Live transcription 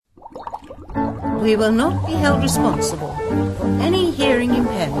We will not be held responsible for any hearing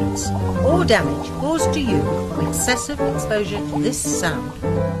impairments or damage caused to you from excessive exposure to this sound.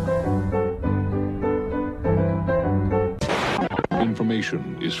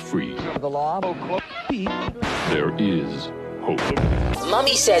 Information is free. The law. There is hope.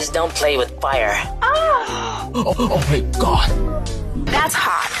 Mommy says don't play with fire. Oh my God. That's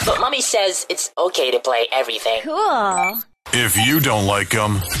hot. But Mommy says it's okay to play everything. Cool. If you don't like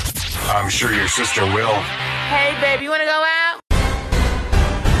them, I'm sure your sister will. Hey, baby, you want to go out?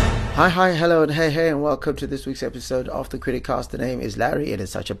 Hi, hello, and hey, and welcome to this week's episode of the Criticast. The name is Larry, and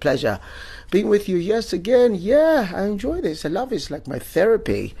it's such a pleasure being with you yes again. Yeah, I enjoy this. I love it. It's like my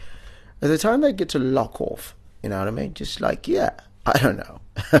therapy. At the time I get to lock off, you know what I mean? Just like, yeah, I don't know.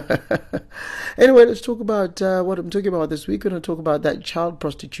 Anyway, let's talk about what I'm talking about this week. We're going to talk about that child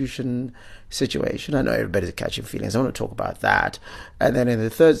prostitution situation. I know everybody's catching feelings. I want to talk about that. And then in the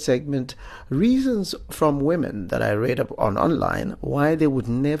third segment, reasons from women that I read up on online why they would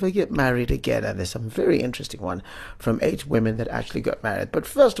never get married again. And there's some very interesting one from 8 women that actually got married. But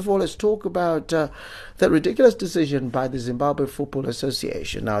first of all, let's talk about that ridiculous decision by the Zimbabwe Football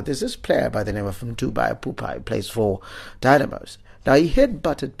Association. Now, there's this player by the name of Mtubai Pupai, who plays for Dynamos. Now, he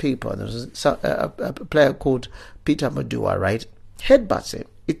headbutted people. There was a player called Peter Madua, right? Headbutts him.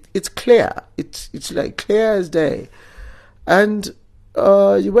 It's clear. It's like clear as day. And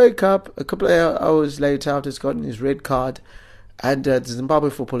you wake up a couple of hours later after he's gotten his red card, and the Zimbabwe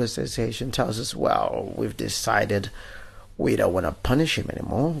Football Association tells us, well, we've decided we don't want to punish him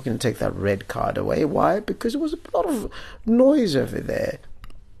anymore. We're going to take that red card away. Why? Because there was a lot of noise over there.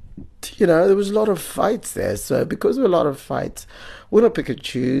 You know, there was a lot of fights there. So because there were a lot of fights, we're not pick and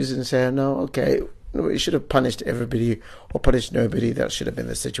choose and say, no, okay, we should have punished everybody or punished nobody. That should have been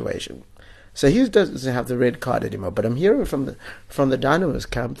the situation. So he doesn't have the red card anymore. But I'm hearing from the Dynamos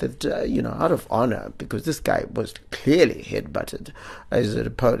camp that, out of honor, because this guy was clearly headbutted as an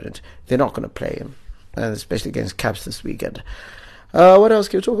opponent, they're not going to play him, and especially against Caps this weekend. What else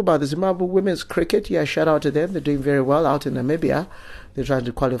can we talk about? The Zimbabwe women's cricket. Yeah, shout out to them. They're doing very well out in Namibia. They're trying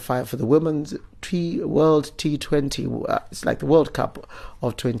to qualify for the Women's World T20. It's like the World Cup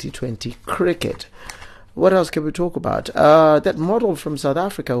of 2020 cricket. What else can we talk about? That model from South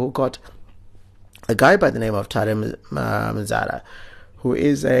Africa who got a guy by the name of Tarim Manzara, who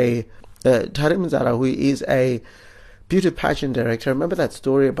is a beauty pageant director. Remember that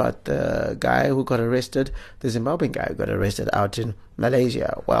story about the guy who got arrested, the Zimbabwean guy who got arrested out in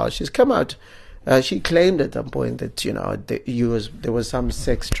Malaysia? Well, she's come out. She claimed at some point that there was some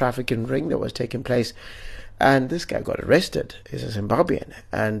sex trafficking ring that was taking place, and this guy got arrested. He's a Zimbabwean,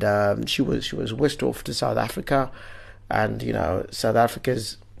 and she was whisked off to South Africa, and South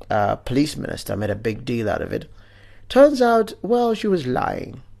Africa's police minister made a big deal out of it. Turns out, well, she was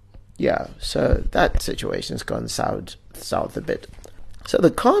lying. Yeah, so that situation's gone south a bit. So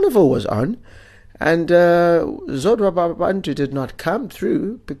the carnival was on, and Zodwa Bantu did not come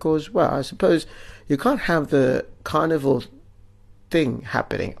through because, well, I suppose you can't have the carnival thing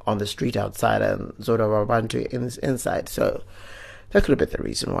happening on the street outside and Zodwa Bantu inside. So that could have been the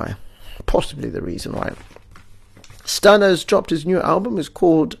reason why. Possibly the reason why. Stunner's dropped his new album. It's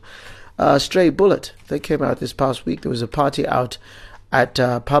called Stray Bullet. They came out this past week. There was a party out at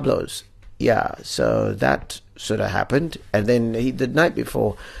Pablo's. Yeah, so that sort of happened. And then the night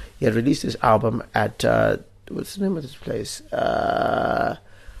before, he had released his album at, what's the name of this place? What's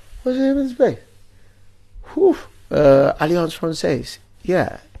the name of this place? Alliance Francaise.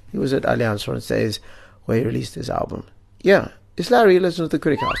 Yeah, he was at Alliance Francaise where he released his album. Yeah, it's Larry, listen to the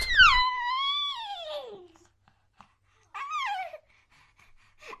Criticast.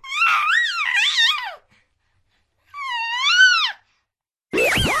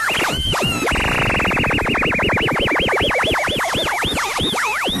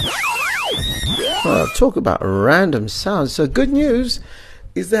 Talk about random sounds. So good news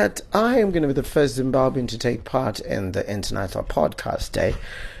is that I am going to be the first Zimbabwean to take part in the International Podcast Day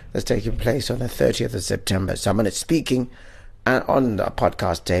that's taking place on the 30th of September. So I'm going to be speaking on the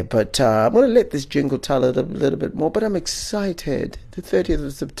podcast day, but I'm going to let this jingle tell it a little bit more, but I'm excited. The 30th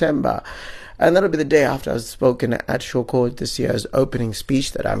of September, and that'll be the day after I've spoken at Shoko this year's opening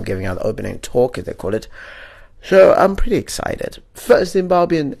speech that I'm giving out, the opening talk as they call it. So I'm pretty excited. First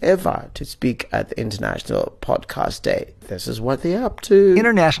Zimbabwean ever to speak at the International Podcast Day. This is what they're up to.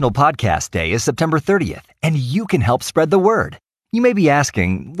 International Podcast Day is September 30th, and you can help spread the word. You may be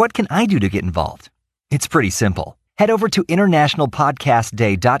asking, what can I do to get involved? It's pretty simple. Head over to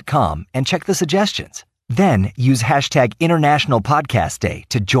internationalpodcastday.com and check the suggestions. Then use hashtag International Podcast Day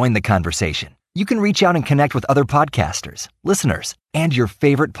to join the conversation. You can reach out and connect with other podcasters, listeners, and your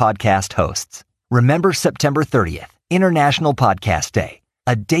favorite podcast hosts. Remember September 30th, International Podcast Day,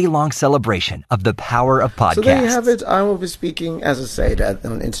 a day-long celebration of the power of podcasts. So there you have it. I will be speaking, as I said,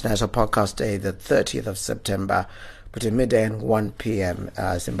 on International Podcast Day, the 30th of September, between midday and 1 p.m.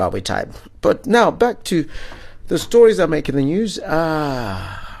 Zimbabwe time. But now, back to the stories that are making the news.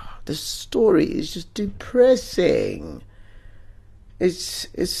 The story is just depressing. It's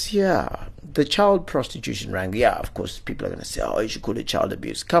the child prostitution rank. Yeah, of course, people are going to say, oh, you should call it child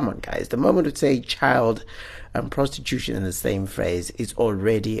abuse. Come on, guys. The moment we say child and prostitution in the same phrase, it's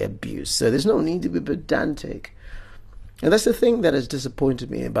already abuse. So there's no need to be pedantic. And that's the thing that has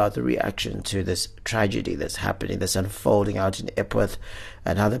disappointed me about the reaction to this tragedy that's happening, that's unfolding out in Epworth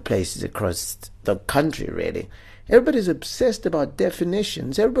and other places across the country, really. Everybody's obsessed about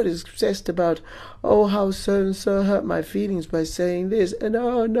definitions. Everybody's obsessed about, oh, how so-and-so hurt my feelings by saying this. And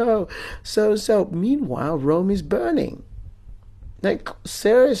oh, no, so-and-so. Meanwhile, Rome is burning. Like,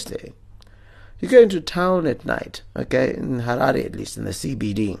 seriously. You go into town at night, okay, in Harare at least, in the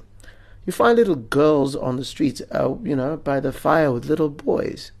CBD. You find little girls on the streets, by the fire with little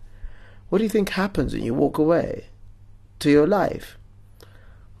boys. What do you think happens when you walk away to your life?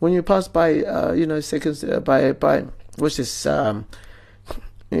 When you pass by, what's this,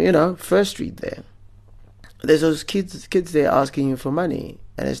 First Street there. There's those kids there asking you for money.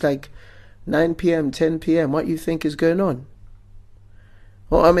 And it's like 9 p.m., 10 p.m. What you think is going on?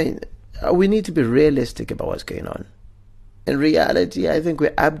 Well, I mean, we need to be realistic about what's going on. In reality, I think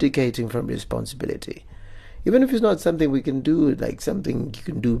we're abdicating from responsibility. Even if it's not something we can do, like something you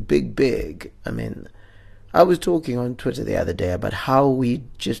can do big. I mean, I was talking on Twitter the other day about how we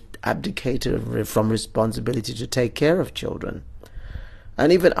just abdicated from responsibility to take care of children.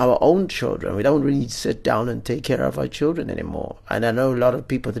 And even our own children, we don't really sit down and take care of our children anymore. And I know a lot of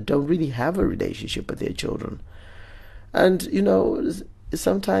people that don't really have a relationship with their children. And,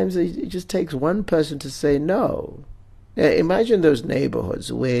 sometimes it just takes one person to say no. Imagine those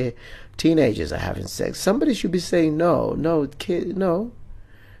neighborhoods where teenagers are having sex. Somebody should be saying no, kid, no.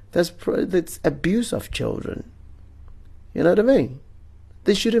 That's abuse of children. You know what I mean?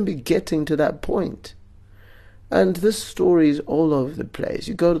 They shouldn't be getting to that point. And this story is all over the place.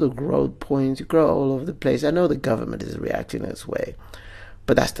 You go to the growth points, you grow all over the place. I know the government is reacting this way,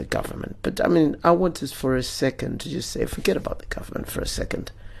 but that's the government. But I mean, I want us for a second to just say, forget about the government for a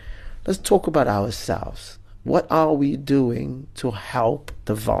second. Let's talk about ourselves. What are we doing to help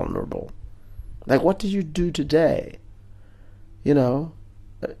the vulnerable? Like, what did you do today?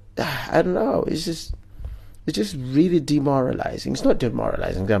 I don't know. It's just really demoralizing. It's not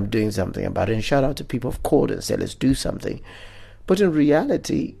demoralizing that I'm doing something about it. And shout out to people who've called and said, let's do something. But in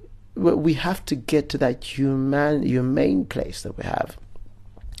reality, we have to get to that humane place that we have,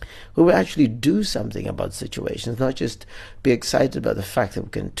 where we actually do something about situations, not just be excited about the fact that we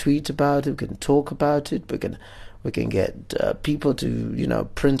can tweet about it, we can talk about it, we can get people to,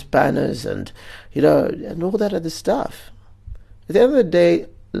 print banners and all that other stuff. At the end of the day,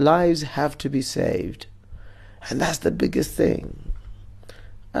 lives have to be saved. And that's the biggest thing.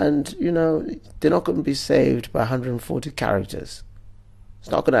 And, they're not going to be saved by 140 characters. It's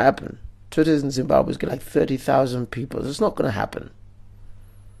not going to happen. Twitter in Zimbabwe is got like 30,000 people. It's not going to happen.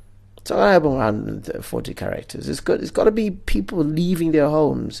 It's not going to happen with 140 characters. It's got to be people leaving their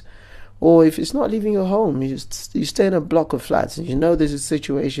homes. Or if it's not leaving your home, you stay in a block of flats and there's a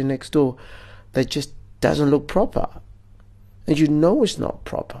situation next door that just doesn't look proper. And it's not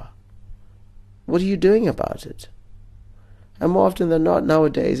proper. What are you doing about it? And more often than not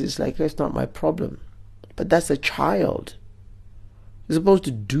nowadays, it's like, that's not my problem. But that's a child. You're supposed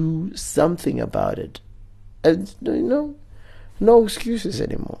to do something about it. And, no excuses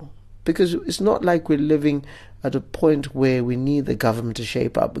anymore. Because it's not like we're living at a point where we need the government to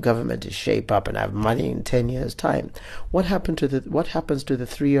shape up. The government to shape up and have money in 10 years' time. What happens to the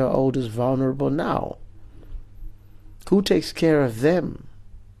 3-year-old who's vulnerable now? Who takes care of them?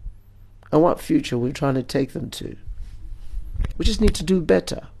 And what future we're trying to take them to? We just need to do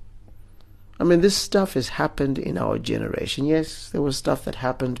better. I mean, this stuff has happened in our generation. Yes, there was stuff that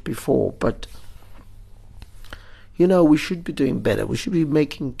happened before, but we should be doing better. We should be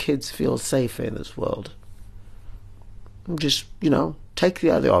making kids feel safer in this world. Just, take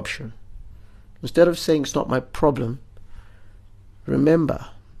the other option. Instead of saying it's not my problem, remember,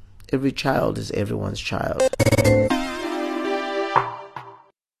 every child is everyone's child.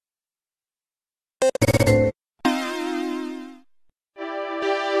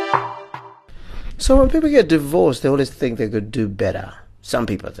 So when people get divorced, they always think they could do better. Some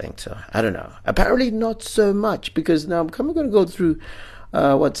people think so. I don't know. Apparently not so much, because now I'm going to go through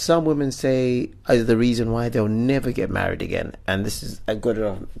what some women say is the reason why they'll never get married again. And this is, I got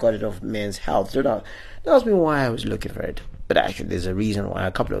it off Men's Health. Don't ask me why I was looking for it. But actually, there's a reason why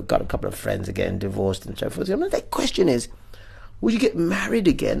got a couple of friends are getting divorced and so forth. The question is, would you get married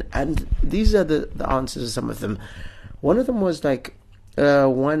again? And these are the answers to some of them. One of them was like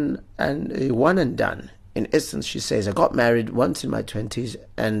one and done. In essence, she says, I got married once in my 20s,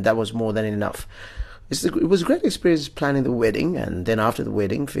 and that was more than enough. It was a great experience planning the wedding, and then after the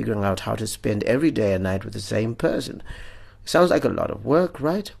wedding, figuring out how to spend every day and night with the same person. Sounds like a lot of work,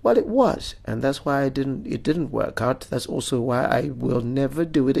 right? Well, it was, and that's why it didn't work out. That's also why I will never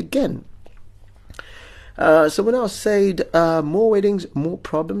do it again. Someone else said, more weddings, more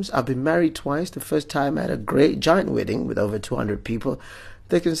problems. I've been married twice. The first time I had a great giant wedding with over 200 people.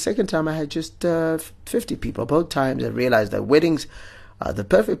 The second time I had just 50 people. Both times I realized that weddings are the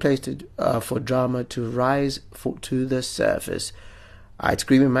perfect place for drama to rise to the surface. I had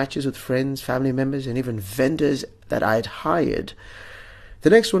screaming matches with friends, family members, and even vendors that I'd hired. The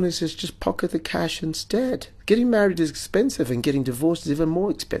next one is just pocket the cash instead. Getting married is expensive, and getting divorced is even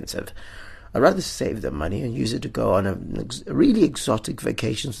more expensive. I'd rather save the money and use it to go on a really exotic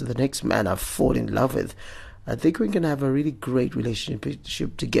vacations with the next man I fall in love with. I think we can have a really great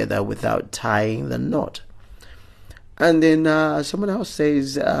relationship together without tying the knot. And then someone else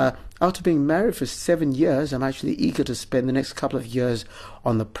says, after being married for 7 years, I'm actually eager to spend the next couple of years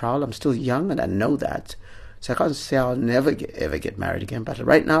on the prowl. I'm still young, and I know that. So I can't say I'll never ever get married again. But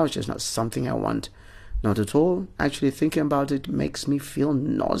right now, it's just not something I want. Not at all. Actually, thinking about it makes me feel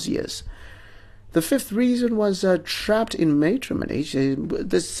nauseous. The fifth reason was trapped in matrimony.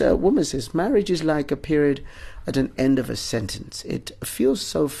 This woman says, marriage is like a period at an end of a sentence. It feels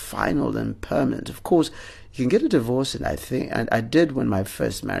so final and permanent. Of course, you can get a divorce, and I did when my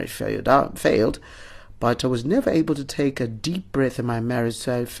first marriage failed, but I was never able to take a deep breath in my marriage,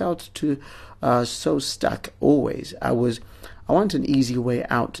 so I felt so stuck always. I want an easy way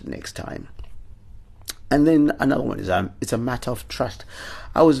out next time. And then another one is it's a matter of trust.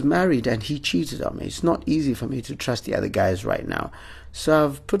 I was married and he cheated on me. It's not easy for me to trust the other guys right now. So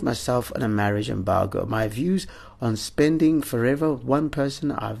I've put myself on a marriage embargo. My views on spending forever with one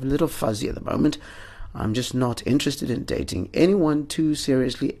person are a little fuzzy at the moment. I'm just not interested in dating anyone too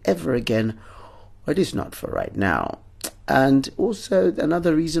seriously ever again, or at least not for right now. And also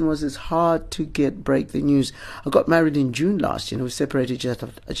another reason was it's hard to break the news. I got married in June last year and we separated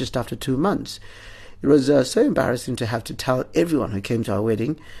just after 2 months. It was so embarrassing to have to tell everyone who came to our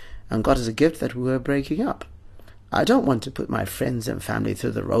wedding and got as a gift that we were breaking up. I don't want to put my friends and family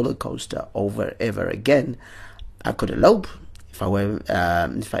through the roller coaster ever again. I could elope if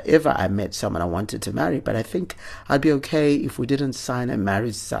I ever met someone I wanted to marry, but I think I'd be okay if we didn't sign a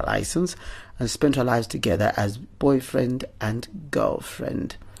marriage license and spent our lives together as boyfriend and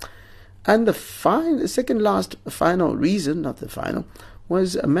girlfriend. And the final reason, not the final,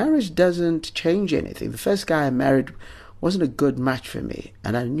 was marriage doesn't change anything. The first guy I married wasn't a good match for me,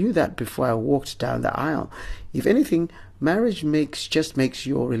 and I knew that before I walked down the aisle. If anything, marriage just makes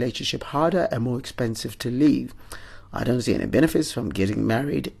your relationship harder and more expensive to leave. I don't see any benefits from getting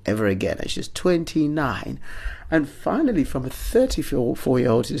married ever again. It's just 29. And finally, from a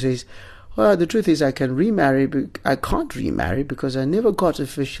 34-year-old who says, well, the truth is I can't remarry because I never got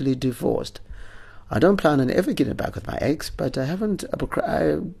officially divorced. I don't plan on ever getting back with my ex, but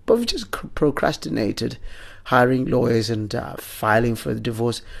I've just procrastinated hiring lawyers and filing for the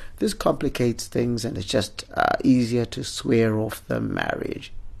divorce. This complicates things, and it's just easier to swear off the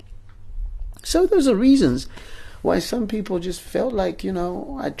marriage. So those are reasons why some people just felt like,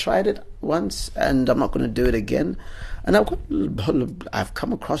 I tried it once and I'm not going to do it again. And I've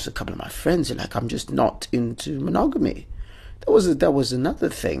come across a couple of my friends who are like, I'm just not into monogamy. That was another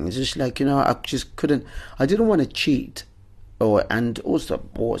thing. It's just like, I just couldn't, I didn't want to cheat. Or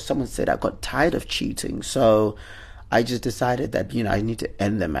someone said I got tired of cheating. So I just decided that, I need to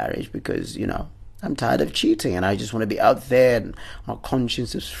end the marriage because, I'm tired of cheating and I just want to be out there and my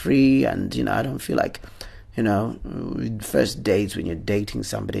conscience is free and, I don't feel like, first dates when you're dating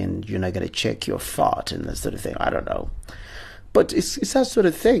somebody and you're not going to check your fart and that sort of thing. I don't know. But it's that sort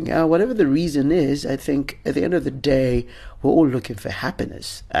of thing. Whatever the reason is, I think at the end of the day, we're all looking for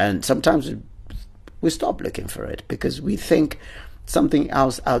happiness. And sometimes we stop looking for it because we think something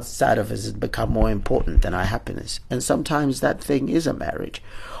else outside of us has become more important than our happiness. And sometimes that thing is a marriage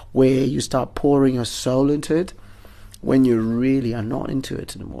where you start pouring your soul into it when you really are not into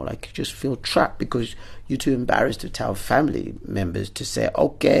it anymore. Like you just feel trapped because you're too embarrassed to tell family members to say,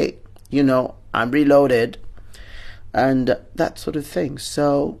 okay, I'm reloaded. And that sort of thing.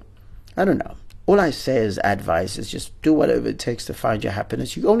 So, I don't know. all I say as advice is just do whatever it takes to find your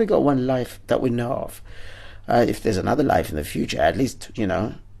happiness. You only got one life that we know of. If there's another life in the future, at least, you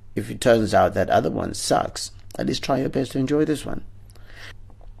know, if it turns out that other one sucks, at least try your best to enjoy this one.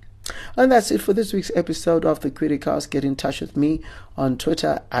 And that's it for this week's episode of the Criticast. Get in touch with me on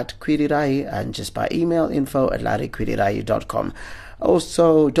Twitter at Kwirirai and just by email info@larrykwirirai.com.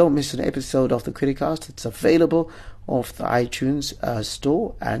 Also, don't miss an episode of the Criticast. It's available off the iTunes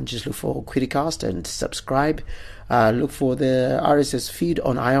store, and just look for Criticast and subscribe. Look for the RSS feed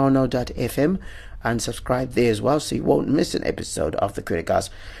on iono.fm and subscribe there as well, so you won't miss an episode of the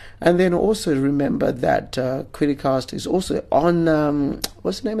Criticast. And then also remember that Criticast is also on,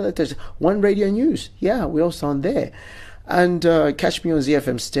 what's the name of that? One Radio News. Yeah, we're also on there. And catch me on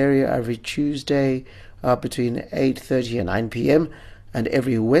ZFM Stereo every Tuesday between 8:30 and 9 p.m. and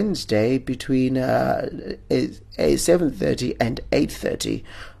every Wednesday between 7:30 and 8:30.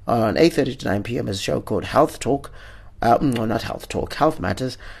 On 8:30 to 9 p.m. is a show called Health Talk. No, not Health Talk, Health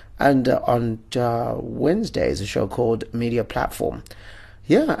Matters. And on Wednesday is a show called Media Platform.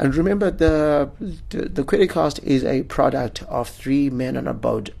 Yeah, and remember the Criticast is a product of Three Men on a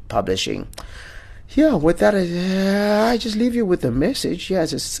Boat Publishing. Yeah, with that, I just leave you with a message. Yeah,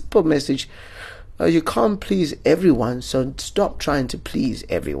 it's a simple message. You can't please everyone, so stop trying to please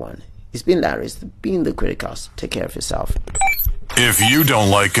everyone. It's been Larry. It's been the Criticast. Take care of yourself. If you don't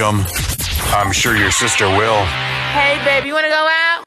like them, I'm sure your sister will. Hey, baby, you want to go out?